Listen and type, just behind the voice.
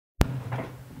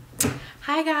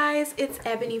Hi guys, it's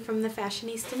Ebony from the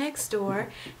Fashionista Next Door,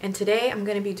 and today I'm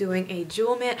going to be doing a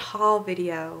Jewelmint haul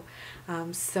video. I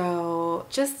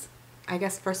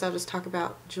guess first I'll just talk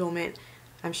about Jewelmint.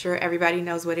 I'm sure everybody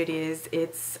knows what it is.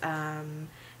 It's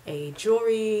a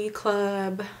jewelry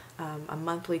club, a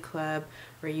monthly club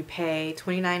where you pay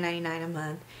 $29.99 a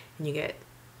month and you get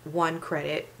one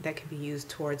credit that can be used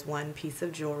towards one piece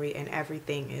of jewelry, and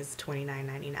everything is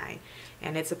 $29.99.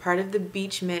 And it's a part of the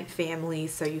Jewelmint family,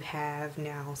 so you have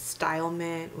now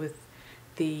Jewelmint with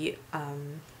the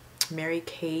Mary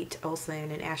Kate Olsen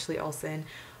and Ashley Olsen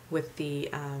with the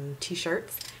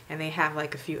t-shirts, and they have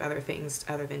like a few other things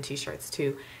other than t-shirts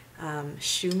too.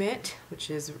 Jewlemint, which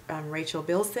is Rachel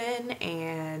Bilson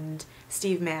and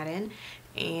Steve Madden,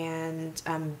 and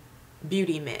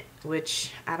Beauty Mint,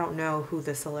 which I don't know who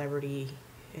the celebrity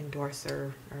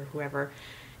endorser or whoever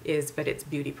is, but it's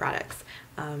beauty products.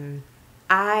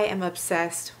 I am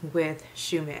obsessed with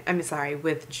Jewelmint.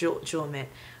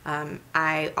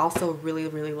 I also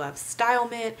really love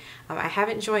Jewelmint. I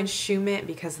haven't joined Jewelmint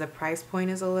because the price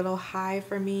point is a little high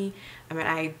for me.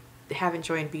 I haven't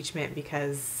joined Jewelmint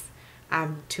because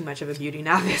I'm too much of a beauty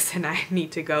novice and I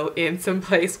need to go in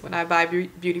someplace when I buy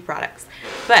beauty products.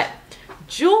 But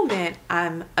Jewelmint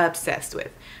I'm obsessed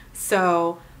with.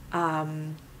 So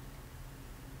there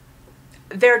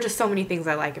are just so many things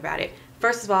I like about it.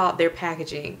 First of all, their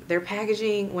packaging.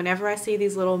 Whenever I see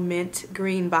these little mint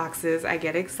green boxes, I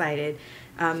get excited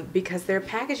because their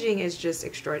packaging is just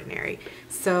extraordinary.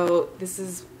 So this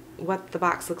is what the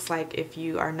box looks like if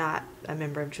you are not a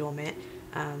member of Jewelmint.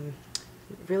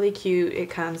 Really cute. It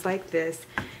comes like this.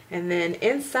 And then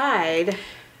inside,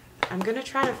 I'm going to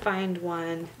try to find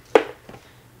one.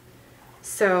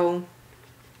 So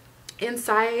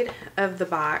inside of the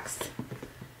box,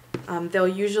 there'll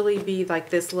usually be like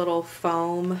this little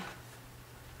foam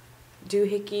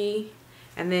doohickey,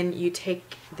 and then you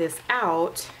take this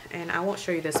out, and I won't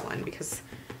show you this one because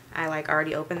I like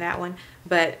already opened that one,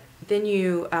 but then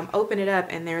you open it up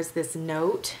and there's this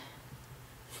note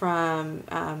from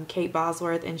Kate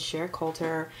Bosworth and Cher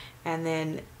Coulter, and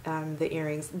then the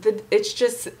earrings. It's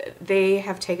just, they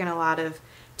have taken a lot of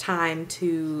time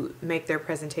to make their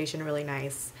presentation really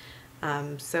nice.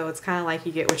 So it's kind of like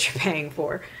you get what you're paying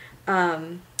for.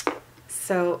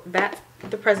 So that's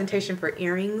the presentation for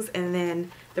earrings, and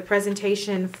then the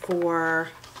presentation for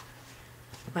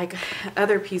like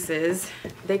other pieces,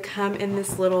 they come in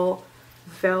this little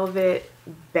velvet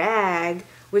bag,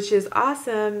 which is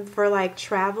awesome for like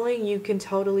traveling. You can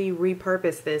totally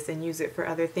repurpose this and use it for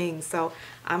other things. So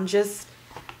I'm just,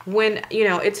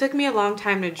 it took me a long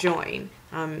time to join.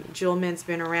 Jewelmint's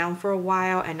been around for a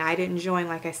while and I didn't join.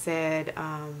 Like I said,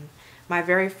 my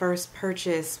very first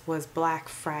purchase was Black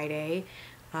Friday,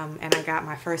 and I got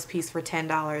my first piece for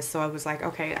 $10. So I was like,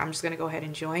 okay, I'm just gonna go ahead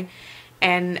and join.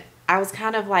 And I was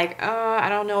kind of like, I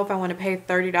don't know if I want to pay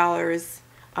 $30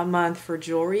 a month for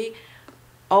jewelry.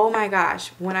 Oh my gosh,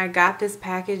 when I got this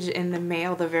package in the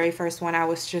mail, the very first one, I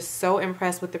was just so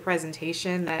impressed with the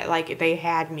presentation that like they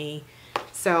had me.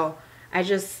 So I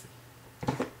just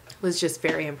was just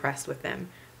very impressed with them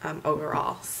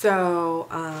overall. So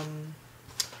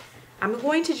I'm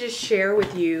going to just share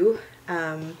with you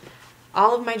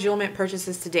all of my Jewelmint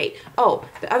purchases to date. Oh,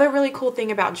 the other really cool thing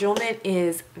about Jewelmint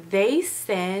is they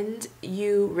send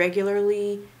you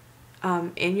regularly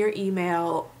in your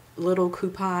email little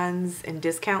coupons and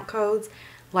discount codes.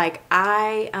 Like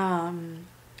I am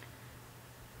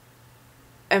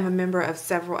a member of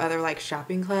several other like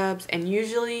shopping clubs, and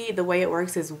usually the way it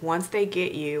works is once they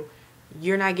get you,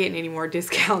 you're not getting any more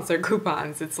discounts or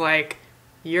coupons. It's like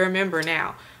you're a member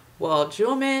now. Well,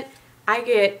 Jewelmint, I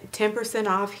get 10%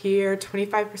 off here,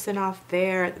 25% off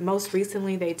there. Most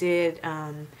recently they did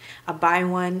a buy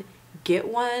one get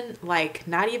one, like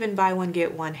not even buy one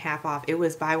get one half off. It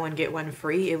was buy one get one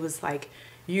free. It was like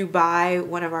you buy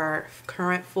one of our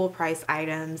current full price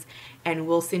items and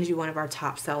we'll send you one of our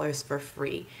top sellers for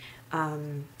free.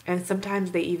 And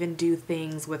sometimes they even do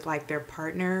things with like their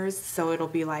partners, so it'll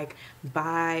be like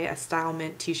buy a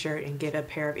Jewelmint t-shirt and get a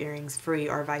pair of earrings free,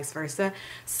 or vice versa.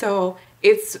 So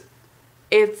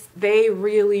they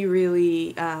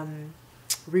really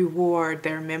reward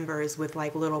their members with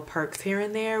like little perks here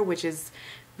and there, which is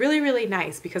really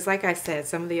nice, because like I said,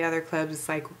 some of the other clubs, it's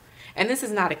like, and this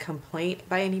is not a complaint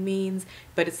by any means,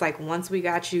 but it's like once we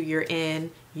got you, you're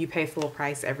in, you pay full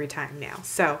price every time now.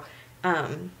 So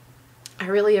I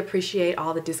really appreciate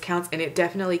all the discounts, and it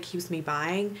definitely keeps me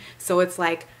buying. So it's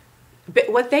like,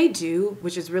 but what they do,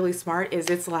 which is really smart, is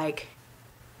it's like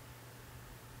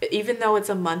even though it's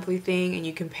a monthly thing and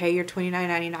you can pay your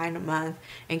 $29.99 a month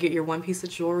and get your one piece of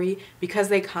jewelry, because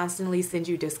they constantly send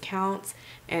you discounts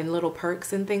and little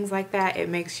perks and things like that, it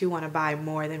makes you want to buy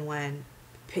more than one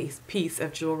piece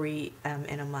of jewelry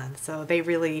in a month. So they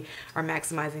really are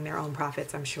maximizing their own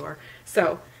profits, I'm sure.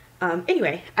 So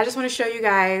anyway, I just want to show you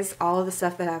guys all of the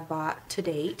stuff that I've bought to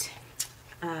date.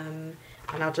 And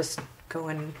I'll just go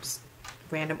in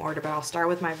random order, but I'll start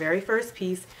with my very first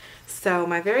piece. So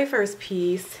my very first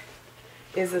piece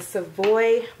is a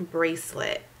Savoy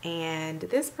bracelet, and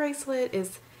this bracelet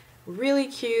is really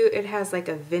cute. It has like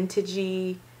a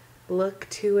vintagey look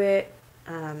to it.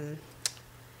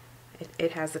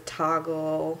 It has a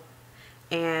toggle,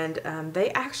 and they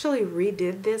actually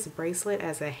redid this bracelet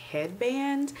as a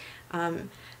headband.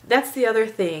 That's the other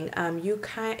thing.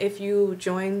 If you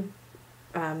join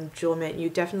Jewelmint, you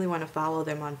definitely want to follow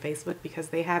them on Facebook, because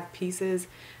they have pieces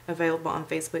available on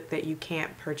Facebook that you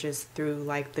can't purchase through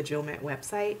like the Jewelmint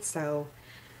website. So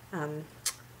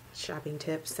shopping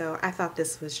tips. So I thought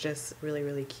this was just really,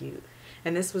 really cute,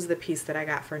 and this was the piece that I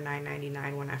got for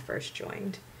 $9.99 when I first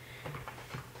joined.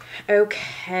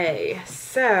 Okay,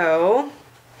 so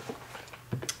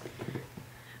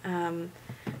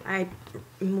I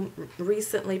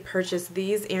recently purchased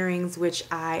these earrings, which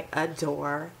I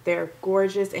adore. They're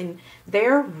gorgeous, and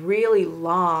they're really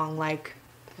long. Like,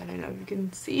 I don't know if you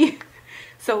can see.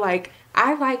 So like,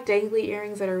 I like dangly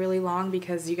earrings that are really long,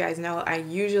 because you guys know I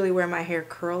usually wear my hair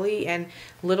curly, and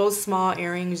little small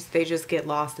earrings, they just get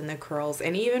lost in the curls.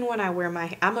 And even when I wear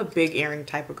I'm a big earring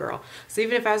type of girl. So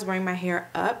even if I was wearing my hair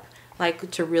up,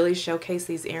 like to really showcase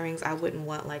these earrings, I wouldn't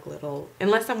want like little,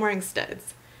 unless I'm wearing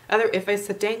studs. If it's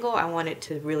a dangle, I want it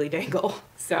to really dangle.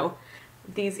 So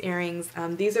these earrings,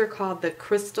 these are called the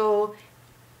Crystal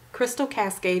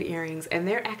Cascade earrings, and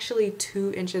they're actually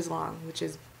 2 inches long, which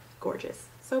is gorgeous.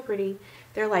 So pretty.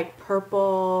 They're like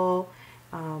purple,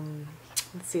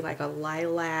 let's see, like a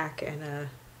lilac and a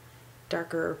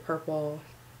darker purple,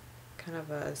 kind of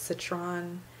a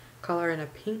citron color and a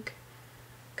pink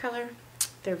color.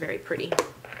 They're very pretty.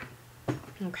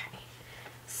 Okay,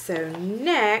 so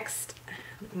next,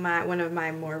 one of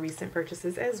my more recent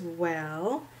purchases as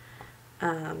well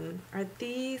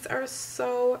these are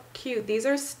so cute. These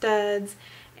are studs,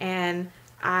 and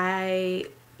I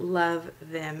love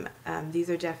them. These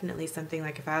are definitely something,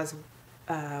 like if I was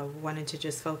wanted to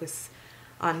just focus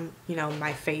on, you know,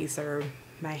 my face or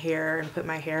my hair and put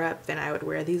my hair up, then I would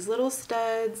wear these little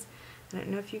studs. I don't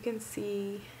know if you can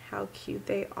see how cute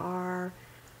they are.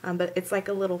 But it's like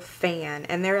a little fan,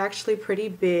 and they're actually pretty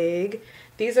big.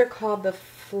 These are called the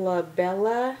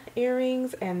Flabella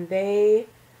earrings, and they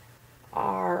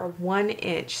are 1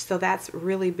 inch, so that's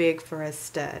really big for a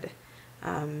stud.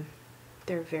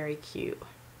 They're very cute.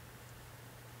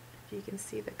 If you can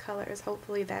see the colors,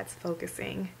 hopefully that's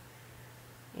focusing.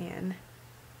 And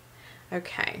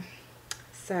okay,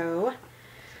 so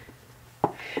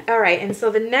alright, and so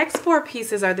the next 4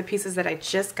 pieces are the pieces that I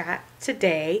just got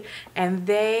today, and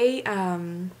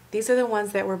these are the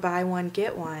ones that were buy one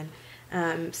get one.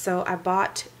 So I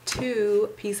bought 2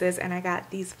 pieces, and I got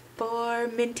these 4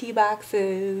 minty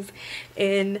boxes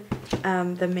in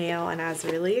the mail, and I was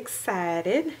really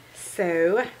excited.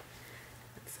 So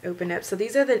let's open up. So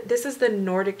this is the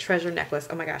Nordic treasure necklace.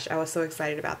 Oh my gosh, I was so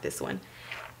excited about this one.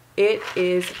 It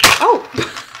is, oh!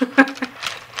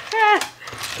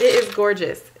 It is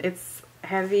gorgeous. It's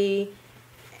heavy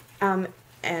and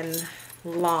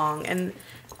long, and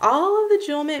all of the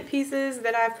Jewelmint pieces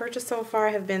that I've purchased so far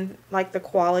have been, like, the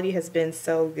quality has been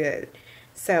so good.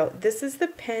 So this is the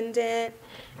pendant,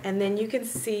 and then you can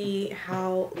see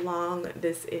how long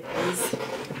this is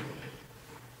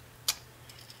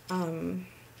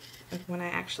when I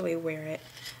actually wear it.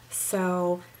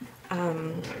 So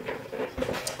I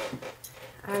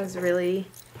was really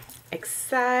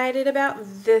excited about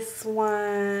this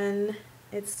one.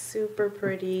 It's super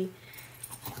pretty,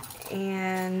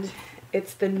 and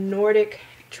it's the Nordic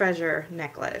treasure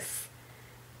necklace.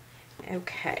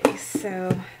 Okay,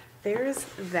 so there's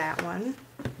that one.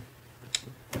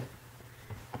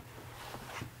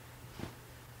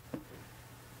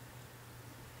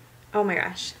 Oh my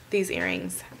gosh, these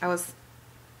earrings. I was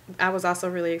also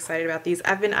really excited about these.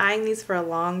 I've been eyeing these for a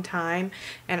long time,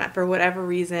 and for whatever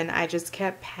reason I just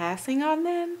kept passing on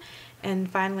them,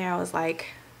 and finally I was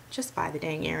like, just buy the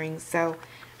dang earrings. So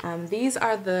these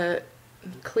are the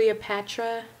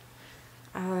Cleopatra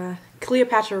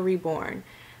Reborn,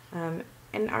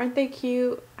 and aren't they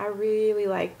cute? I really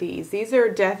like these. These are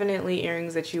definitely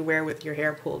earrings that you wear with your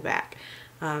hair pulled back,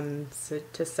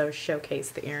 to showcase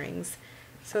the earrings.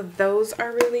 So those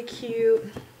are really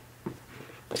cute.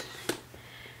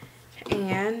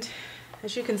 And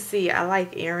as you can see, I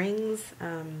like earrings.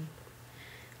 And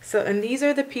these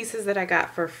are the pieces that I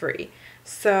got for free.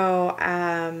 So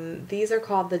these are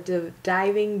called the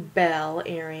diving bell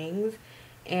earrings,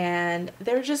 and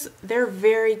they're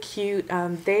very cute.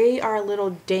 They are a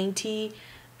little dainty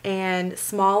and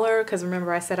smaller, because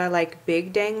remember I said I like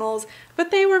big dangles, but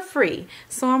they were free,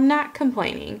 so I'm not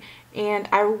complaining. And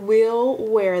I will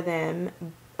wear them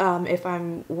if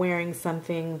I'm wearing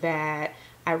something that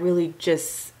I really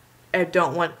I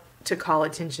don't want to call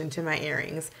attention to my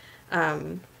earrings.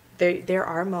 There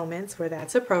are moments where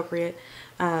that's appropriate,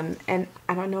 and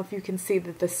I don't know if you can see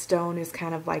that the stone is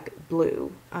kind of like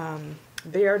blue.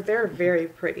 They're very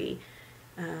pretty.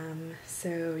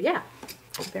 So yeah,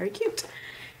 very cute.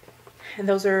 And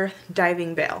those are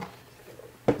diving bell.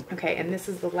 Okay, and this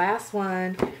is the last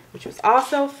one, which was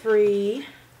also free.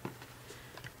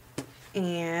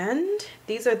 And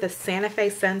these are the Santa Fe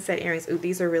Sunset earrings. Ooh,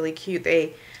 these are really cute.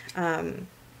 They, I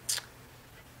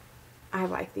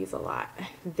like these a lot.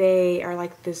 They are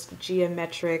like this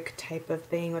geometric type of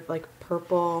thing with like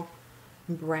purple,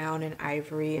 brown, and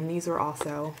ivory. And these are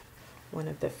also one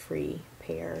of the free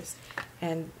pairs.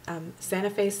 And Santa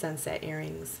Fe Sunset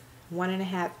earrings,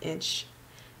 1.5 inch.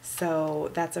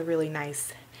 So that's a really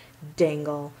nice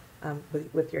dangle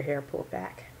with your hair pulled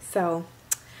back. So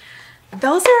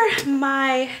those are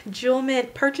my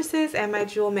Jewelmint purchases and my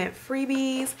Jewelmint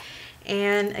freebies.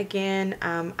 And again,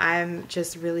 I'm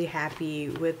just really happy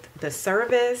with the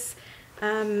service,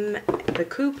 the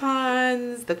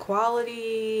coupons, the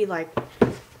quality. Like,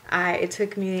 it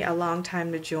took me a long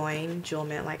time to join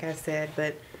Jewelmint, like I said,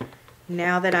 but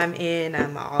now that I'm in,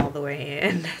 I'm all the way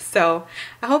in. So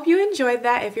I hope you enjoyed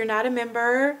that. If you're not a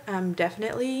member,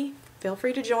 definitely feel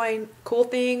free to join. Cool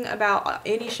thing about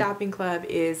any shopping club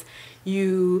is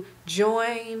you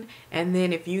join, and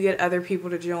then if you get other people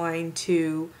to join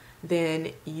too,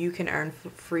 then you can earn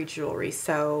free jewelry.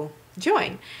 So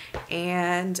join,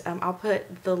 and I'll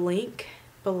put the link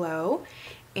below.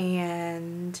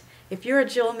 And if you're a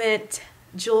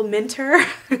Jewelminter,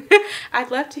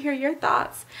 I'd love to hear your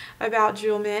thoughts about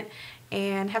Jewelmint.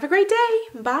 And have a great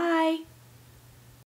day. Bye.